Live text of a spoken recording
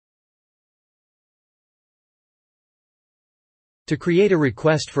To create a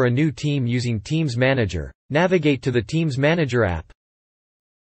request for a new team using Teams Manager, navigate to the Teams Manager app.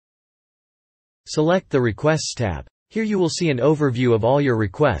 Select the Requests tab. Here you will see an overview of all your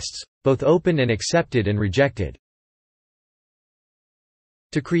requests, both open and accepted and rejected.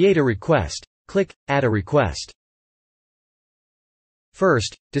 To create a request, click Add a request.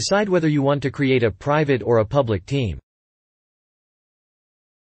 First, decide whether you want to create a private or a public team.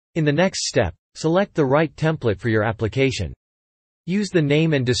 In the next step, select the right template for your application. Use the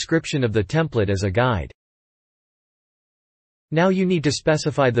name and description of the template as a guide. Now you need to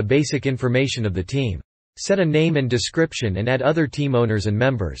specify the basic information of the team. Set a name and description and add other team owners and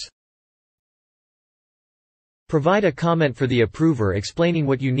members. Provide a comment for the approver explaining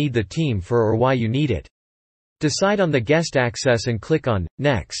what you need the team for or why you need it. Decide on the guest access and click on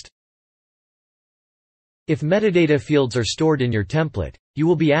Next. If metadata fields are stored in your template, you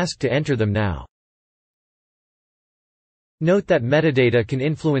will be asked to enter them now. Note that metadata can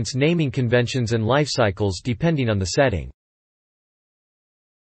influence naming conventions and life cycles depending on the setting.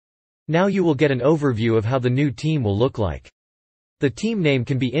 Now you will get an overview of how the new team will look like. The team name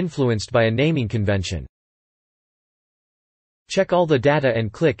can be influenced by a naming convention. Check all the data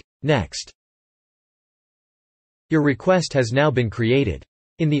and click Next. Your request has now been created.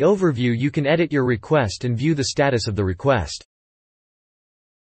 In the overview you can edit your request and view the status of the request.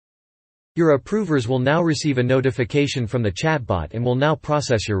 Your approvers will now receive a notification from the chatbot and will now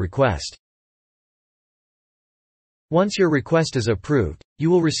process your request. Once your request is approved, you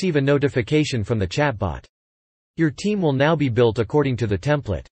will receive a notification from the chatbot. Your team will now be built according to the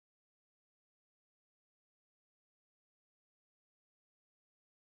template.